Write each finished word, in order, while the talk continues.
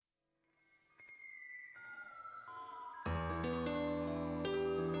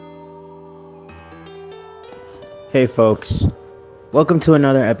Hey folks, welcome to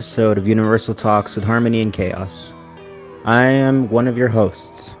another episode of Universal Talks with Harmony and Chaos. I am one of your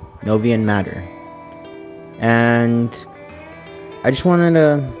hosts, Novian Matter, and I just wanted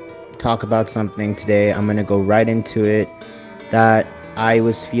to talk about something today. I'm going to go right into it that I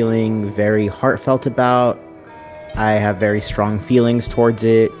was feeling very heartfelt about. I have very strong feelings towards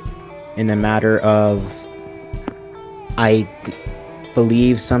it in the matter of I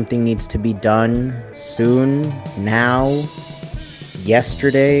believe something needs to be done soon, now,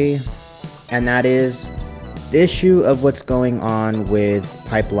 yesterday, and that is the issue of what's going on with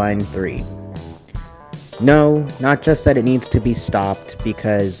Pipeline 3. No, not just that it needs to be stopped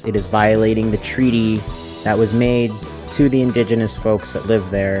because it is violating the treaty that was made to the indigenous folks that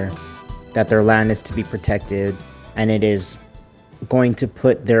live there, that their land is to be protected, and it is going to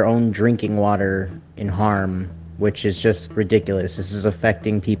put their own drinking water in harm, which is just ridiculous. This is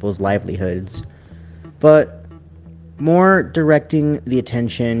affecting people's livelihoods. But more directing the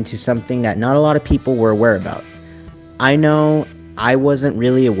attention to something that not a lot of people were aware about. I know I wasn't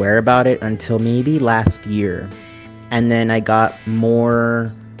really aware about it until maybe last year. And then I got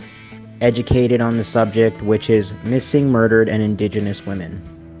more educated on the subject, which is missing, murdered, and indigenous women.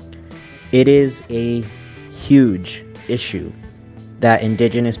 It is a huge issue that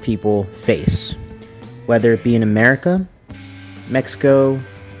indigenous people face, whether it be in America, Mexico,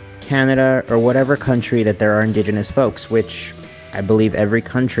 Canada, or whatever country that there are indigenous folks, which I believe every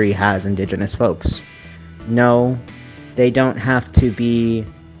country has indigenous folks. No, they don't have to be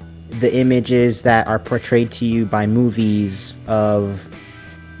the images that are portrayed to you by movies of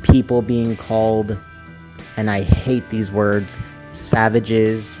people being called, and I hate these words,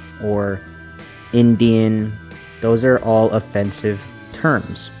 savages or Indian. Those are all offensive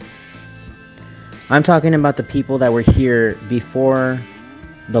terms. I'm talking about the people that were here before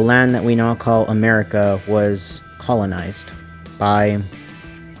the land that we now call America was colonized by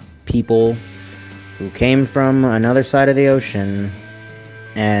people who came from another side of the ocean,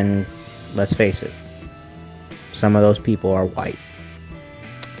 and let's face it, some of those people are white.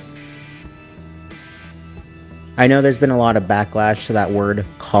 I know there's been a lot of backlash to that word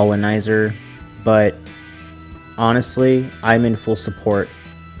colonizer, but honestly, I'm in full support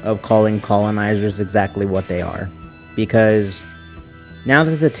of calling colonizers exactly what they are, because now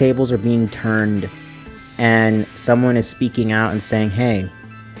that the tables are being turned and someone is speaking out and saying, hey,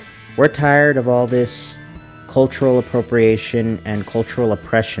 we're tired of all this cultural appropriation and cultural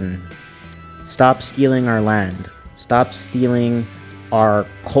oppression. Stop stealing our land. Stop stealing our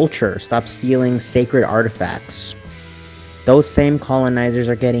culture. Stop stealing sacred artifacts. Those same colonizers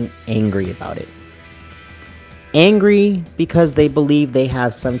are getting angry about it. Angry because they believe they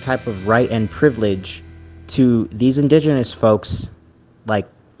have some type of right and privilege to these indigenous folks, like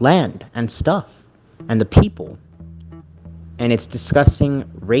land and stuff and the people. And it's disgusting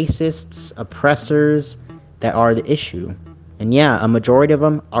racists, oppressors that are the issue. And yeah, a majority of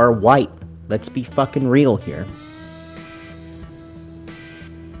them are white. Let's be fucking real here.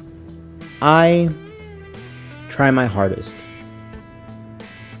 I try my hardest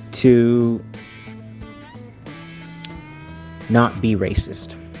to not be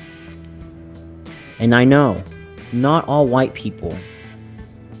racist. And I know not all white people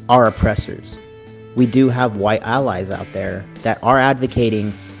are oppressors. We do have white allies out there that are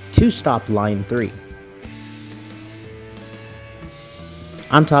advocating to stop Line 3.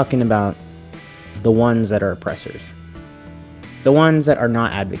 I'm talking about the ones that are oppressors. The ones that are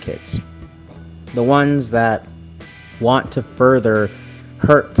not advocates. The ones that want to further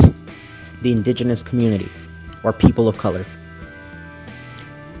hurt the indigenous community or people of color.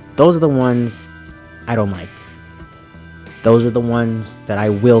 Those are the ones I don't like. Those are the ones that I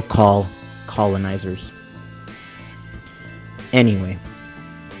will call colonizers. Anyway,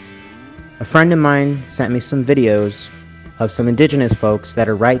 a friend of mine sent me some videos of some indigenous folks that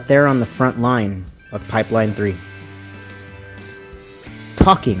are right there on the front line of Pipeline 3,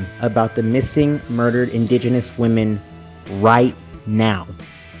 talking about the missing, murdered indigenous women right now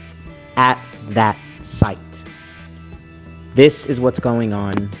at that site. This is what's going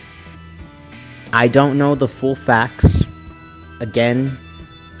on. I don't know the full facts. Again,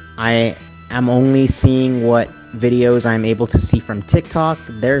 I am only seeing what videos I'm able to see from TikTok.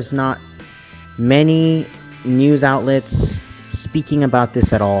 There's not many news outlets speaking about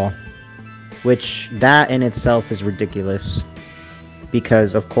this at all, which that in itself is ridiculous,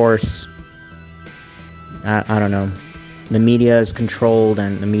 because of course, I don't know, the media is controlled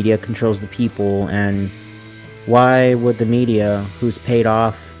and the media controls the people, and why would the media, who's paid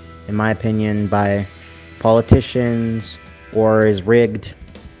off, in my opinion, by politicians or is rigged,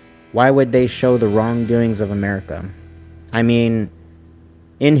 Why would they show the wrongdoings of America? I mean,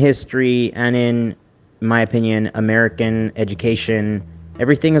 in history and in my opinion, American education,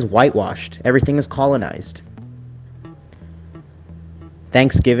 everything is whitewashed. Everything is colonized.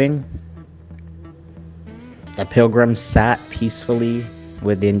 Thanksgiving, the Pilgrims sat peacefully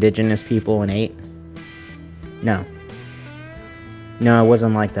with the indigenous people and ate. No. No, it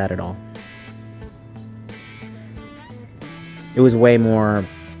wasn't like that at all. It was way more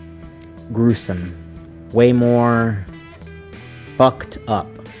gruesome, way more fucked up.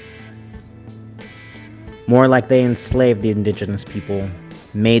 More like they enslaved the indigenous people,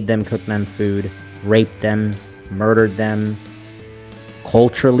 made them cook them food, raped them, murdered them,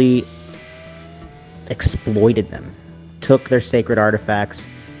 culturally exploited them, took their sacred artifacts,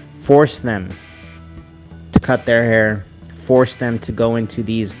 forced them to cut their hair, forced them to go into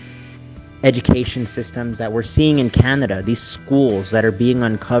these education systems that we're seeing in Canada, these schools that are being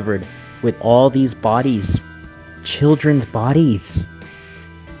uncovered with all these bodies, children's bodies,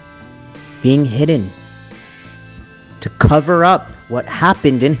 being hidden to cover up what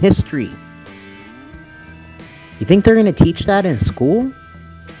happened in history. You think they're going to teach that in school?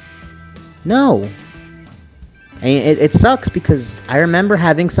 No. I mean, it sucks because I remember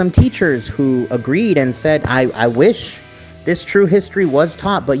having some teachers who agreed and said, I wish this true history was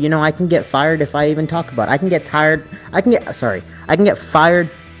taught, but I can get fired if I even talk about it. I can get fired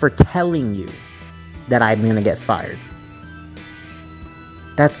for telling you that I'm going to get fired.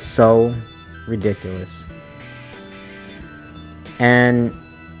 That's so ridiculous. And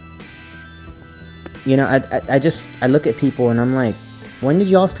I look at people and I'm like, when did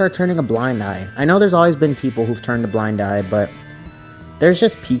y'all start turning a blind eye? I know there's always been people who've turned a blind eye, but there's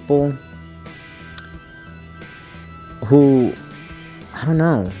just people who, I don't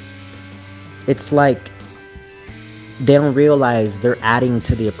know, it's like they don't realize they're adding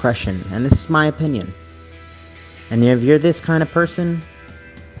to the oppression, and this is my opinion. And if you're this kind of person,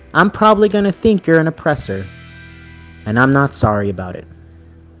 I'm probably going to think you're an oppressor, and I'm not sorry about it.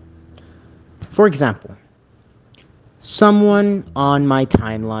 For example, someone on my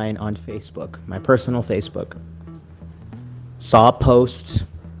timeline on Facebook, my personal Facebook, saw a post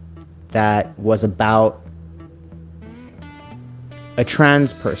that was about a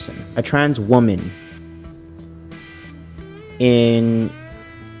trans person, a trans woman in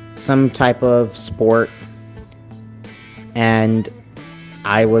some type of sport, and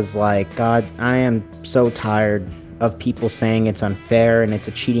I was like, God, I am so tired of people saying it's unfair and it's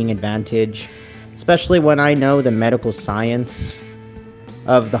a cheating advantage, especially when I know the medical science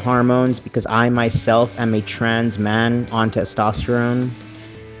of the hormones, because I myself am a trans man on testosterone,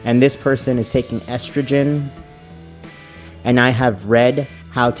 and this person is taking estrogen, and I have read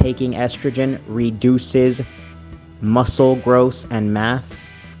how taking estrogen reduces muscle growth and mass.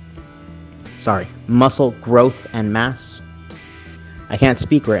 I can't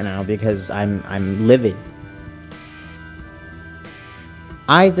speak right now because I'm livid.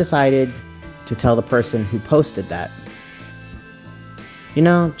 I decided to tell the person who posted that,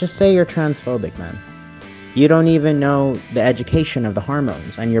 just say you're transphobic, man. You don't even know the education of the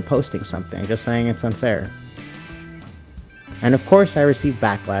hormones, and you're posting something, just saying it's unfair. And of course I received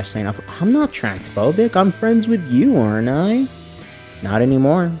backlash saying, I'm not transphobic, I'm friends with you, aren't I? Not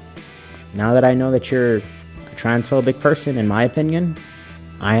anymore. Now that I know that you're a transphobic person, in my opinion,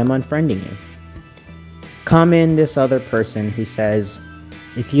 I am unfriending you. Come in this other person who says,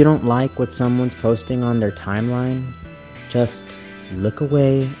 if you don't like what someone's posting on their timeline, just look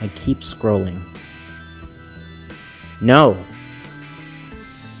away and keep scrolling. No.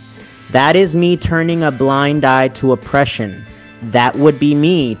 That is me turning a blind eye to oppression. That would be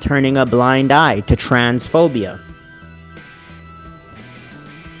me turning a blind eye to transphobia.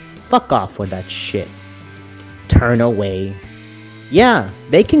 Fuck off with that shit. Turn away. Yeah,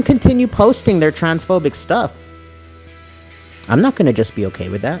 they can continue posting their transphobic stuff. I'm not gonna just be okay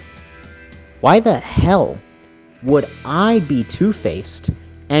with that. Why the hell would I be two-faced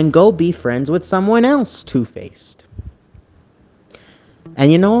and go be friends with someone else two-faced?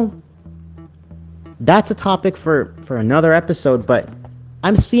 And that's a topic for another episode, but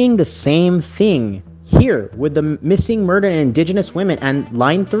I'm seeing the same thing here with the missing, murdered, and indigenous women and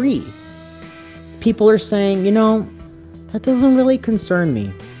Line 3. People are saying, that doesn't really concern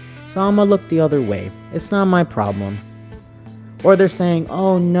me, so I'm gonna look the other way. It's not my problem. Or they're saying,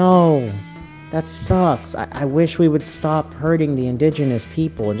 oh no, that sucks. I wish we would stop hurting the indigenous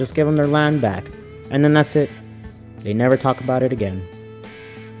people and just give them their land back. And then that's it. They never talk about it again.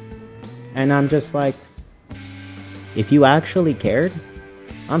 And I'm just like, if you actually cared,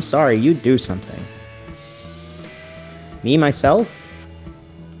 I'm sorry, you'd do something. Me, myself,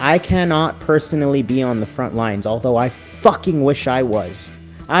 I cannot personally be on the front lines, although I fucking wish I was.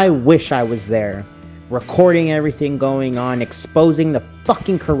 I wish I was there, recording everything going on, exposing the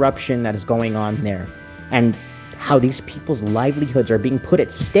fucking corruption that is going on there, and how these people's livelihoods are being put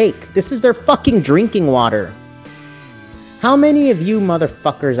at stake. This is their fucking drinking water. How many of you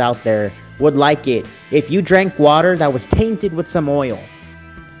motherfuckers out there would like it if you drank water that was tainted with some oil?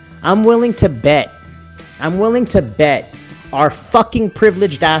 I'm willing to bet our fucking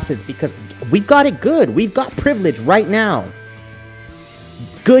privileged asses, because we got it good. We've got privilege right now.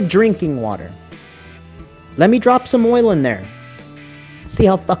 Good drinking water. Let me drop some oil in there. See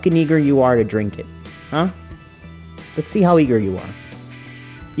how fucking eager you are to drink it. Huh? Let's see how eager you are.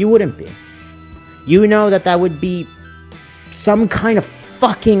 You wouldn't be. You know that would be some kind of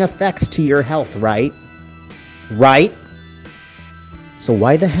fucking effects to your health, right? Right? So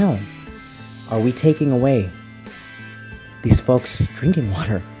why the hell are we taking away these folks' drinking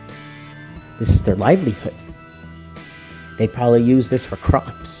water? This is their livelihood. They probably use this for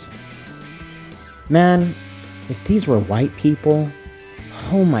crops. Man, if these were white people,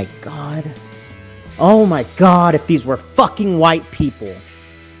 oh my god. Oh my god, if these were fucking white people.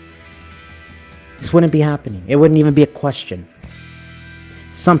 This wouldn't be happening. It wouldn't even be a question.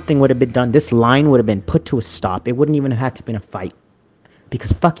 Something would have been done. This line would have been put to a stop. It wouldn't even have had to been a fight.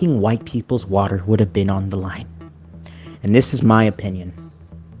 Because fucking white people's water would have been on the line. And this is my opinion.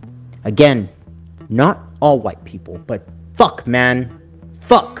 Again, not all white people, but fuck, man.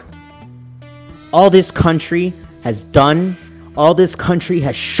 Fuck. All this country has done, all this country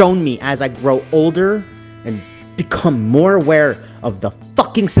has shown me as I grow older and become more aware of the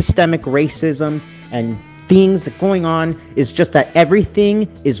fucking systemic racism and things that going on, is just that everything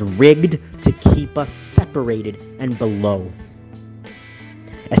is rigged to keep us separated and below.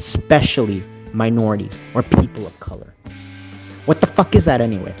 Especially minorities or people of color. What the fuck is that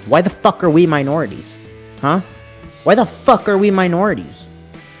anyway? Why the fuck are we minorities? Huh? Why the fuck are we minorities?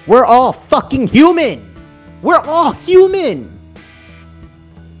 We're all fucking human! We're all human!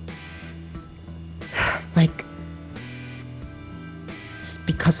 Like,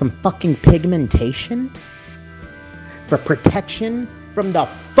 because some fucking pigmentation? For protection from the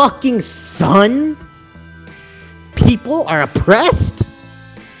fucking sun? People are oppressed?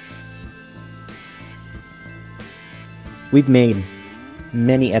 We've made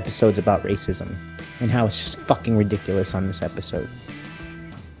many episodes about racism and how it's just fucking ridiculous on this episode.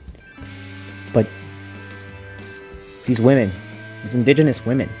 But these women, these indigenous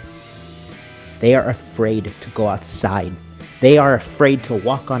women, they are afraid to go outside. They are afraid to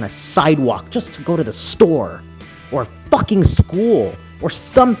walk on a sidewalk just to go to the store or fucking school or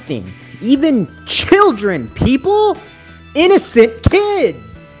something. Even children, people, innocent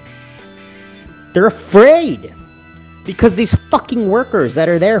kids. They're afraid. Because these fucking workers that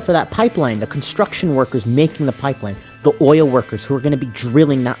are there for that pipeline, the construction workers making the pipeline, the oil workers who are going to be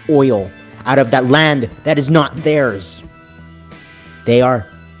drilling that oil out of that land that is not theirs, they are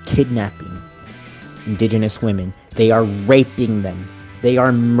kidnapping indigenous women. They are raping them. They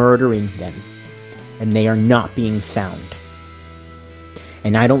are murdering them. And they are not being found.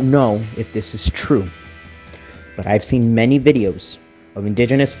 And I don't know if this is true, but I've seen many videos of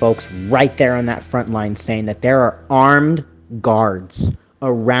indigenous folks right there on that front line saying that there are armed guards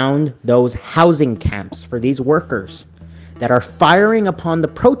around those housing camps for these workers that are firing upon the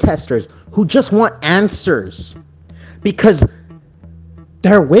protesters who just want answers, because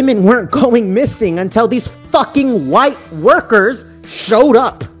their women weren't going missing until these fucking white workers showed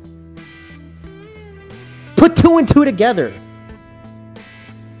up. Put two and two together.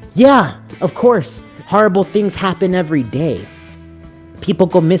 Yeah, of course, horrible things happen every day. People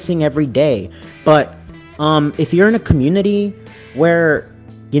go missing every day. But if you're in a community where,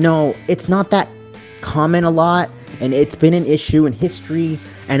 it's not that common a lot, and it's been an issue in history,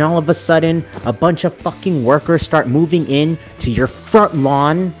 and all of a sudden a bunch of fucking workers start moving in to your front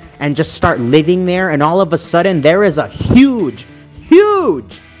lawn and just start living there, and all of a sudden there is a huge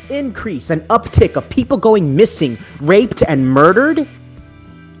increase, an uptick of people going missing, raped, and murdered,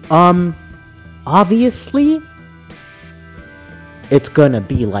 obviously it's gonna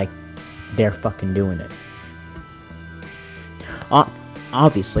be like they're fucking doing it.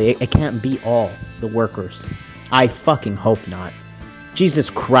 Obviously, it can't be all the workers. I fucking hope not. Jesus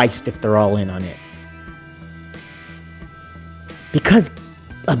Christ, if they're all in on it. Because,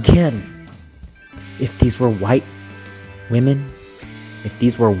 again, if these were white women, if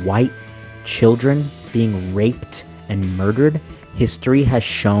these were white children being raped and murdered, history has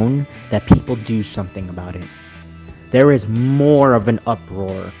shown that people do something about it. There is more of an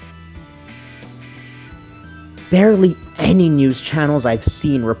uproar. barely any news channels I've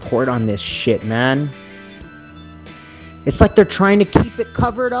seen report on this shit, man. It's like they're trying to keep it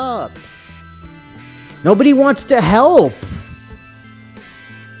covered up. Nobody wants to help.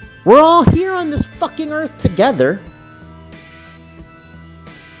 We're all here on this fucking earth together.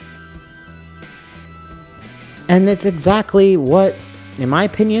 And it's exactly what, in my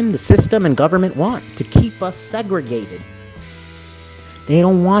opinion, the system and government want, to keep us segregated. They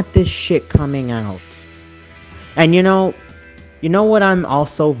don't want this shit coming out. And you know what I'm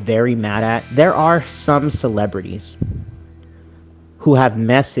also very mad at? There are some celebrities who have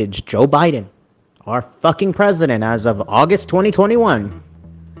messaged Joe Biden, our fucking president, as of August 2021,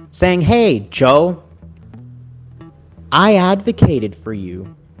 saying, hey, Joe, I advocated for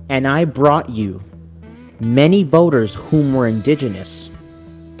you and I brought you many voters whom were indigenous,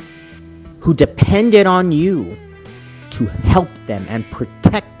 who depended on you to help them and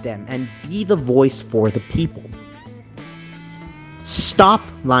protect them and be the voice for the people. Stop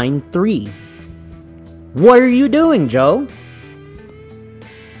line 3. What are you doing, Joe?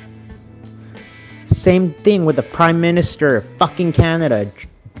 Same thing with the Prime Minister of fucking Canada,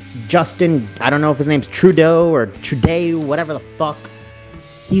 Justin, I don't know if his name's Trudeau or Trudeau, whatever the fuck.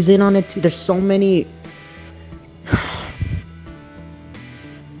 He's in on it too. There's so many.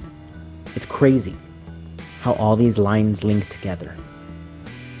 It's crazy how all these lines link together.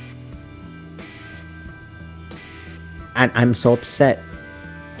 And I'm so upset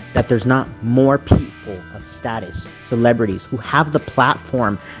that there's not more people of status, celebrities, who have the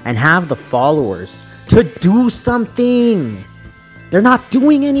platform and have the followers to do something. They're not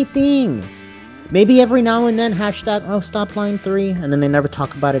doing anything. Maybe every now and then hashtag, oh, stop line 3, and then they never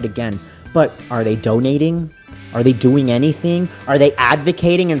talk about it again. But are they donating? Are they doing anything? Are they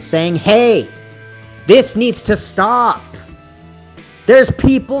advocating and saying, hey, this needs to stop? There's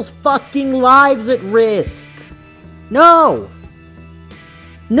people's fucking lives at risk. No.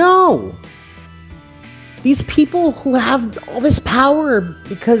 No. These people who have all this power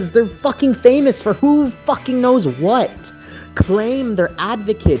because they're fucking famous for who fucking knows what claim they're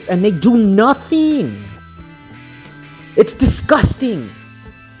advocates and they do nothing. It's disgusting.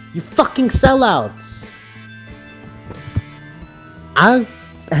 You fucking sellouts. I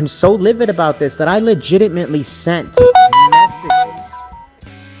am so livid about this that I legitimately sent messages.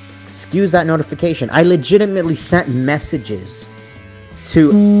 Excuse that notification. I legitimately sent messages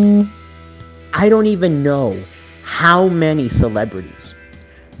to I don't even know how many celebrities,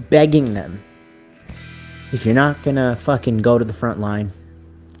 begging them, if you're not gonna fucking go to the front line,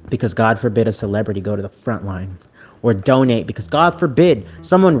 because God forbid a celebrity go to the front line, or donate, because God forbid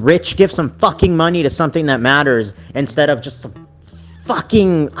someone rich give some fucking money to something that matters instead of just some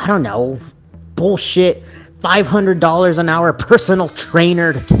fucking, I don't know, bullshit $500 an hour personal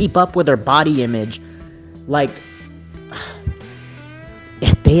trainer to keep up with their body image. Like,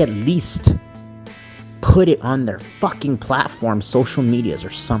 if they at least put it on their fucking platform, social medias or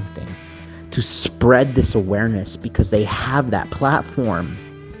something, to spread this awareness, because they have that platform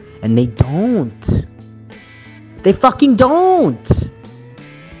and they don't. They fucking don't.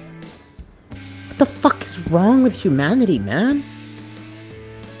 What the fuck is wrong with humanity, man?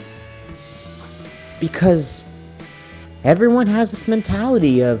 Because everyone has this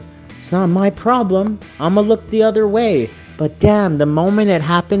mentality of, it's not my problem, I'ma look the other way. But damn, the moment it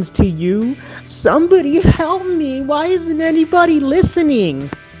happens to you, somebody help me, why isn't anybody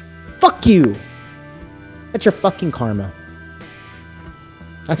listening? Fuck you. That's your fucking karma.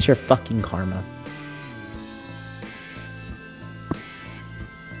 That's your fucking karma.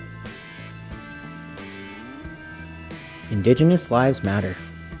 Indigenous lives matter.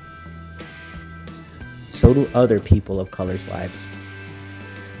 So do other people of color's lives.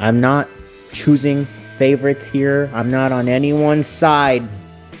 I'm not choosing favorites here. I'm not on anyone's side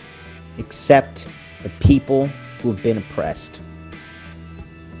except the people who have been oppressed.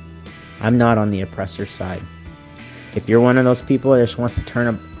 I'm not on the oppressor's side. If you're one of those people that just wants to turn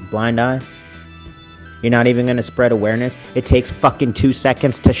a blind eye, you're not even going to spread awareness. It takes fucking 2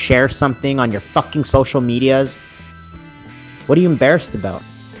 seconds to share something on your fucking social medias. What are you embarrassed about?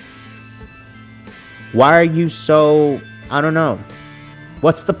 Why are you so, I don't know.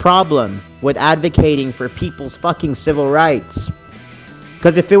 What's the problem with advocating for people's fucking civil rights?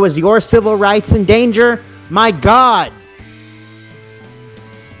 Because if it was your civil rights in danger, my God.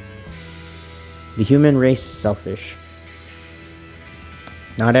 The human race is selfish.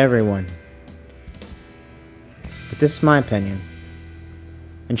 Not everyone. But this is my opinion.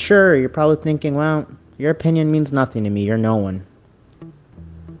 And sure, you're probably thinking, well, your opinion means nothing to me. You're no one.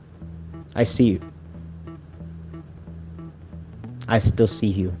 I see you. I still see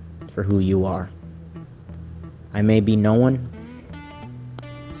you for who you are. I may be no one,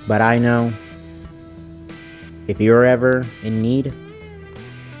 but I know if you're ever in need,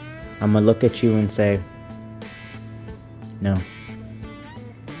 I'm gonna look at you and say, no.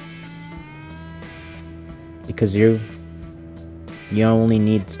 Because you only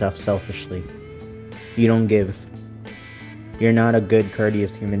need stuff selfishly. You don't give. You're not a good,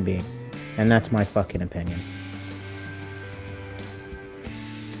 courteous human being. And that's my fucking opinion.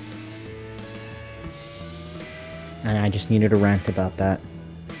 And I just needed to rant about that.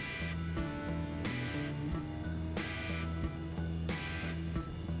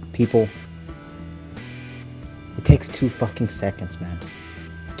 People, it takes 2 fucking seconds, man.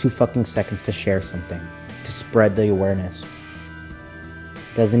 2 fucking seconds to share something, to spread the awareness.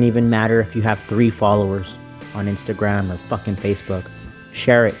 Doesn't even matter if you have 3 followers on Instagram or fucking Facebook.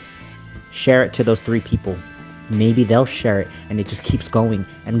 Share it. Share it to those 3 people. Maybe they'll share it, and it just keeps going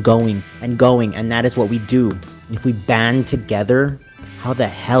and going and going, and that is what we do. If we band together, how the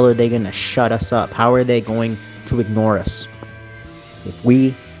hell are they gonna shut us up? How are they going to ignore us? If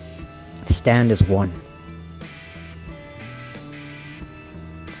we stand as one.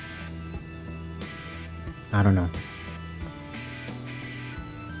 I don't know.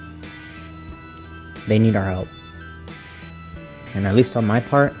 They need our help. And at least on my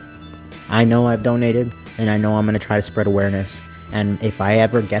part, I know I've donated, and I know I'm going to try to spread awareness. And if I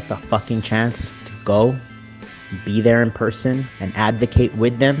ever get the fucking chance to go, be there in person, and advocate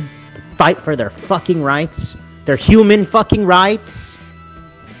with them, fight for their fucking rights, their human fucking rights,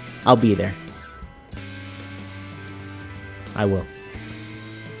 I'll be there. I will.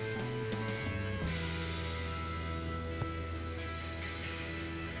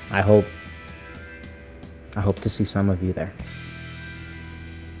 I hope to see some of you there.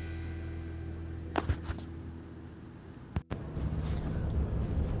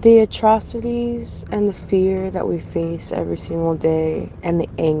 The atrocities and the fear that we face every single day, and the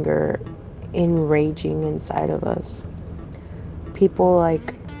anger enraging inside of us. People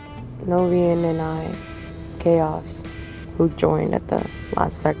like Novian and I, Chaos, who joined at the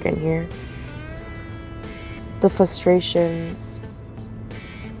last second here. The frustrations,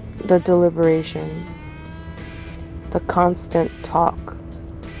 the deliberation, the constant talk,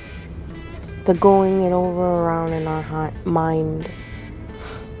 the going it over around in our mind.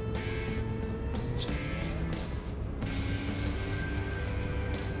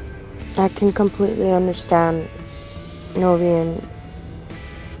 I can completely understand Novian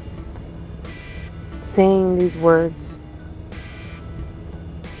saying these words.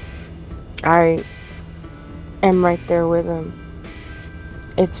 I am right there with him.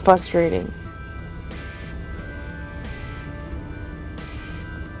 It's frustrating.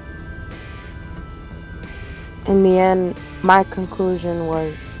 In the end, my conclusion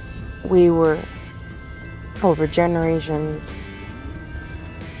was we were, over generations,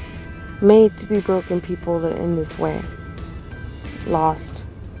 made to be broken people in this way. Lost.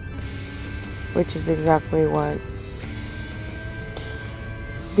 Which is exactly what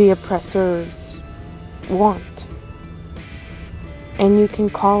the oppressors want. And you can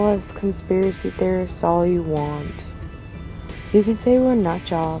call us conspiracy theorists all you want. You can say we're nut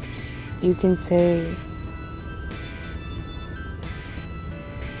jobs. You can say,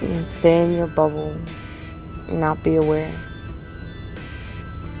 stay in your bubble and not be aware.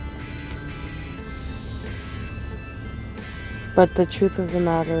 But the truth of the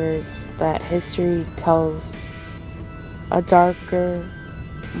matter is that history tells a darker,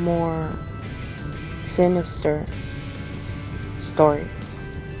 more sinister story.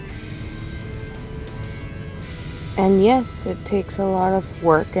 And yes, it takes a lot of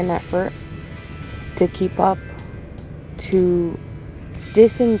work and effort to keep up, to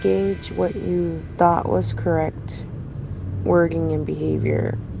disengage what you thought was correct wording and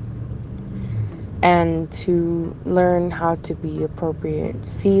behavior, and to learn how to be appropriate,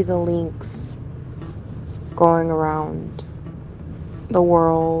 see the links going around the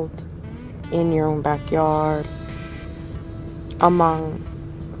world, in your own backyard, among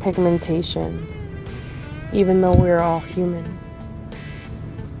pigmentation, even though we're all human.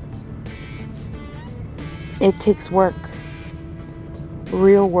 It takes work,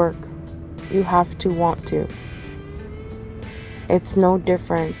 real work. You have to want to. It's no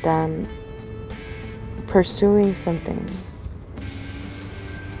different than pursuing something.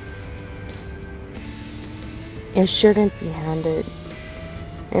 It shouldn't be handed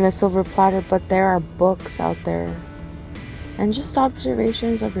in a silver platter, but there are books out there and just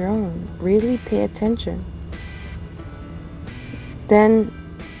observations of your own. Really pay attention. Then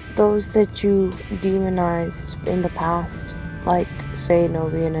those that you demonized in the past, like say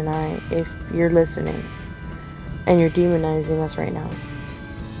Novian and I, if you're listening, and you're demonizing us right now.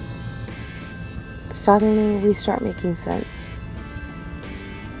 Suddenly we start making sense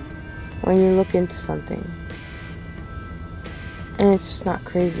when you look into something, and it's just not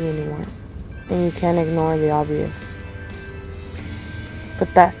crazy anymore, and you can't ignore the obvious.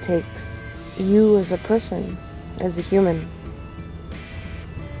 But that takes you as a person, as a human,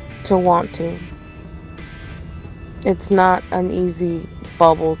 to want to. It's not an easy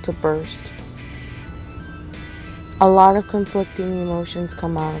bubble to burst. A lot of conflicting emotions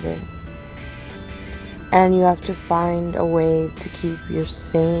come out of it. And you have to find a way to keep your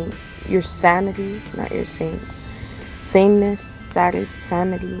sanity, not your saneness,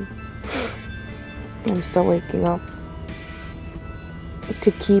 sanity. I'm still waking up.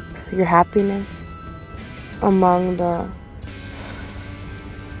 To keep your happiness among the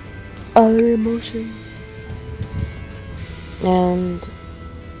other emotions. And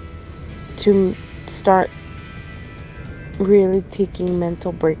to start really taking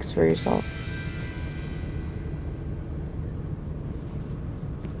mental breaks for yourself.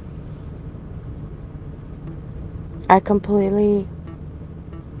 I completely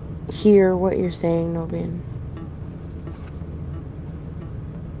hear what you're saying, Nobin.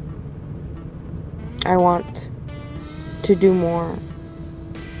 I want to do more.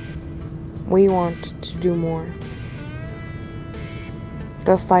 We want to do more.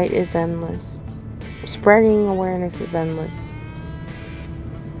 The fight is endless. Spreading awareness is endless.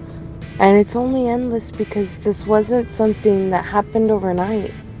 And it's only endless because this wasn't something that happened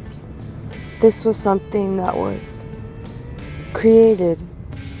overnight. This was something that was created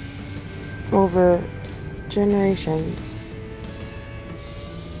over generations.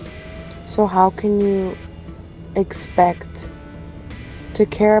 So how can you expect to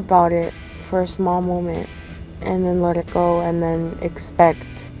care about it for a small moment and then let it go and then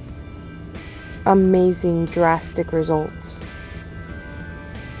expect amazing, drastic results?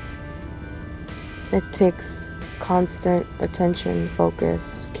 It takes constant attention,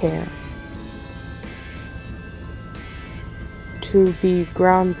 focus, care to be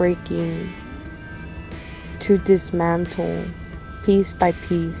groundbreaking, to dismantle piece by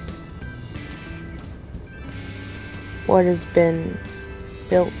piece what has been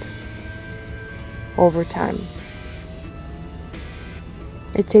built over time.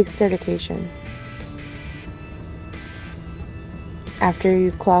 It takes dedication. After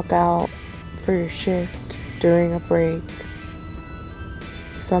you clock out for your shift, during a break,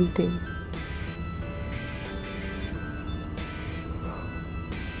 something.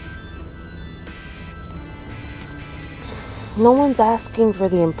 No one's asking for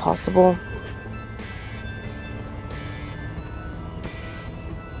the impossible.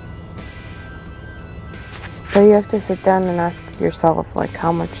 But you have to sit down and ask yourself, like,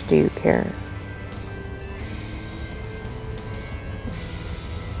 how much do you care?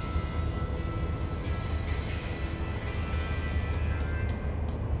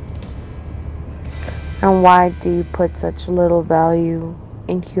 And why do you put such little value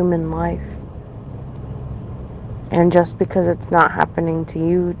in human life? And just because it's not happening to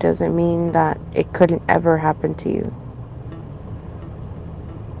you doesn't mean that it couldn't ever happen to you.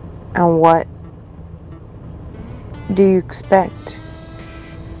 And what do you expect?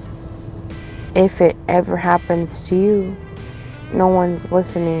 If it ever happens to you, no one's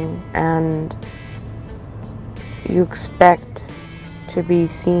listening, and you expect to be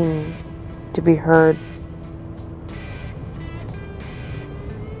seen, to be heard.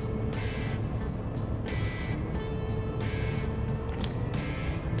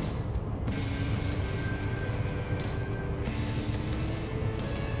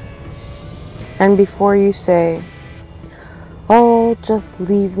 And before you say, oh, just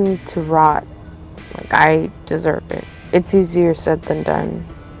leave me to rot, like I deserve it, it's easier said than done.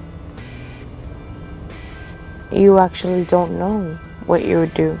 You actually don't know what you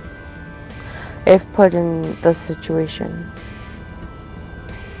would do if put in the situation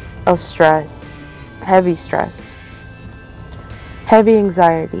of stress, heavy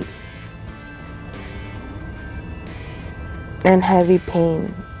anxiety, and heavy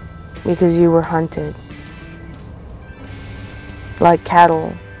pain because you were hunted like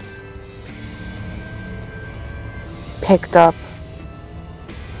cattle, picked up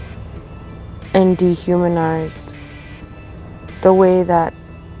and dehumanized the way that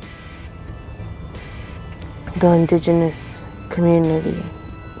the indigenous community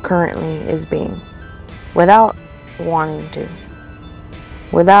currently is being, without wanting to,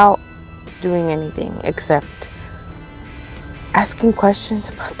 without doing anything except asking questions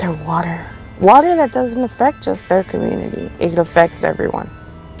about their water that doesn't affect just their community, it affects everyone.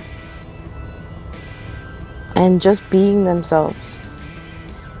 and just being themselves,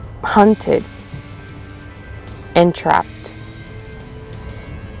 hunted and trapped,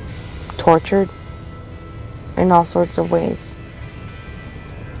 tortured in all sorts of ways,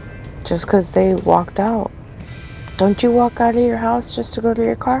 just because they walked out. Don't you walk out of your house just to go to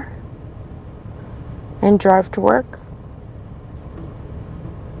your car and drive to work?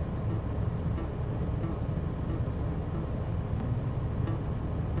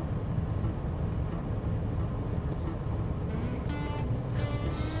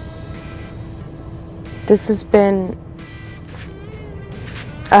 This has been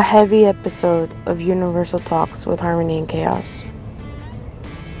a heavy episode of Universal Talks with Harmony and Chaos.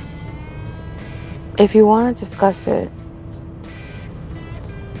 If you want to discuss it,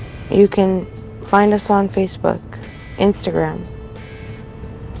 you can find us on Facebook, Instagram.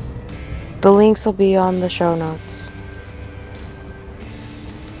 The links will be on the show notes.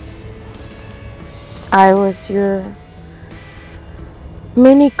 I was your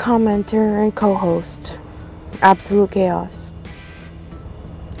mini commenter and co-host, Absolute Chaos.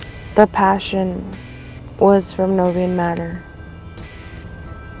 The passion was from Novian Matter.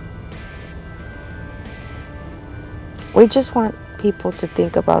 We just want people to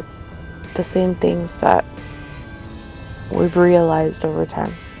think about the same things that we've realized over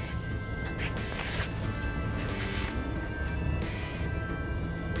time.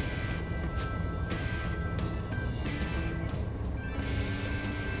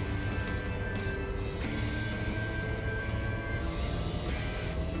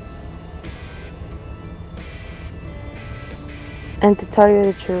 And to tell you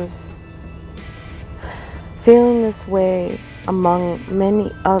the truth, feeling this way, among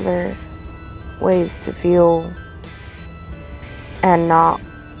many other ways to feel, and not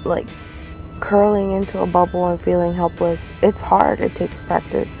like curling into a bubble and feeling helpless, it's hard. It takes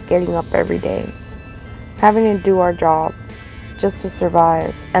practice, getting up every day, having to do our job just to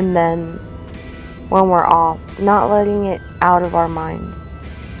survive, and then when we're off, not letting it out of our minds,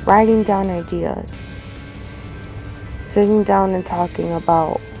 writing down ideas, sitting down and talking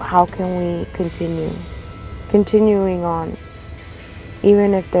about how can we continuing on,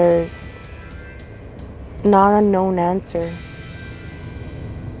 even if there's not a known answer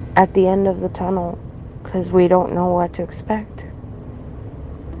at the end of the tunnel, because we don't know what to expect.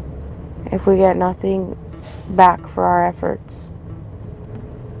 If we get nothing back for our efforts,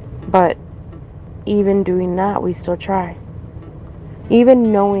 but even doing that, we still try.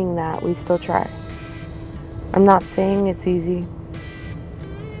 Even knowing that, we still try. I'm not saying it's easy.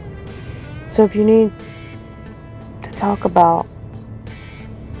 So if you need to talk about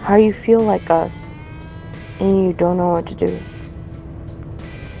how you feel like us and you don't know what to do,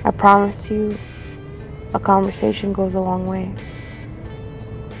 I promise you a conversation goes a long way.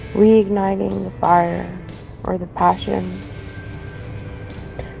 Reigniting the fire or the passion.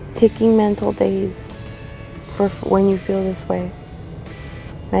 Taking mental days for when you feel this way.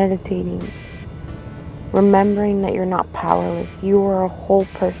 Meditating. Remembering that you're not powerless. You are a whole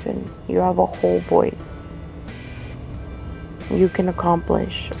person. You have a whole voice. You can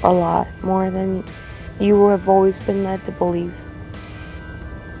accomplish a lot more than you have always been led to believe.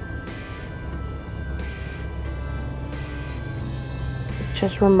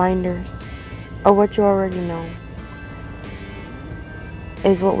 Just reminders of what you already know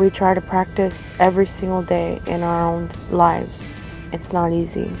is what we try to practice every single day in our own lives. It's not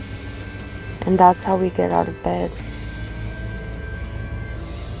easy. And that's how we get out of bed.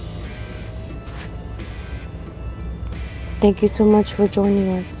 Thank you so much for joining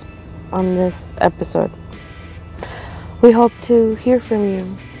us on this episode. We hope to hear from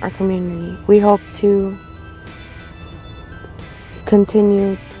you, our community. We hope to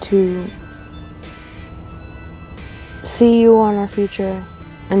continue to see you on our future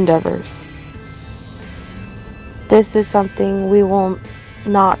endeavors. This is something we will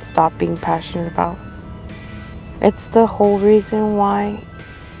not stop being passionate about. It's the whole reason why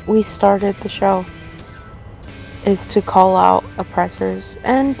we started the show, is to call out oppressors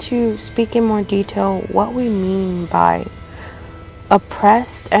and to speak in more detail what we mean by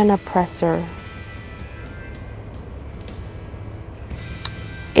oppressed and oppressor.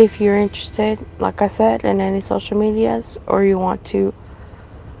 If you're interested, like I said, in any social medias, or you want to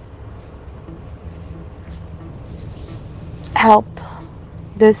help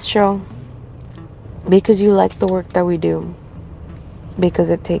this show because you like the work that we do, because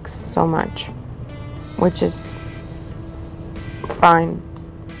it takes so much, which is fine,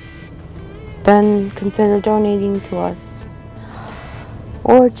 then consider donating to us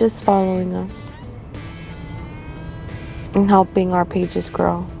or just following us and helping our pages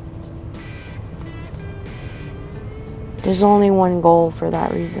grow. There's only one goal for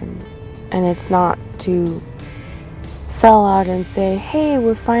that reason, and it's not to sell out and say, hey,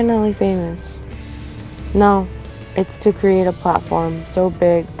 we're finally famous. No, it's to create a platform so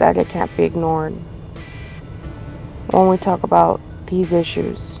big that it can't be ignored. When we talk about these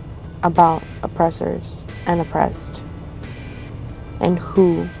issues, about oppressors and oppressed, and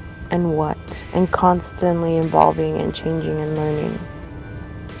who and what, and constantly evolving and changing and learning.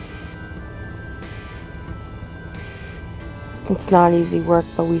 It's not easy work,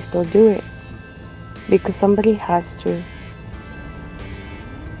 but we still do it because somebody has to.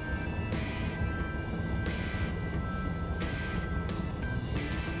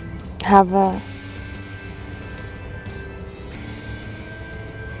 Have a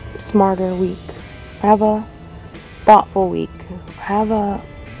smarter week. Have a thoughtful week. Have a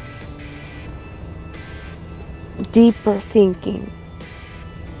deeper thinking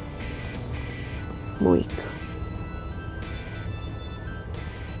week.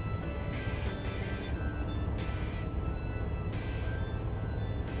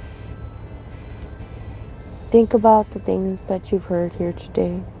 Think about the things that you've heard here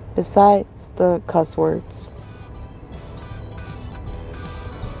today, besides the cuss words.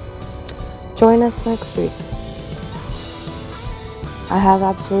 Join us next week. I have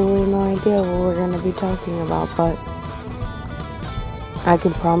absolutely no idea what we're going to be talking about, but I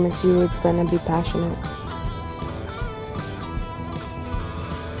can promise you it's going to be passionate.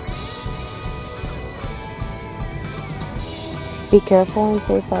 Be careful and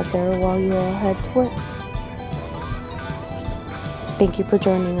safe out there while you all head to work. Thank you for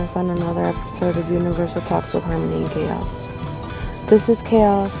joining us on another episode of Universal Talks with Harmony and Chaos. This is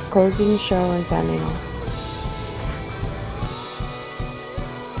Chaos, closing the show and signing off.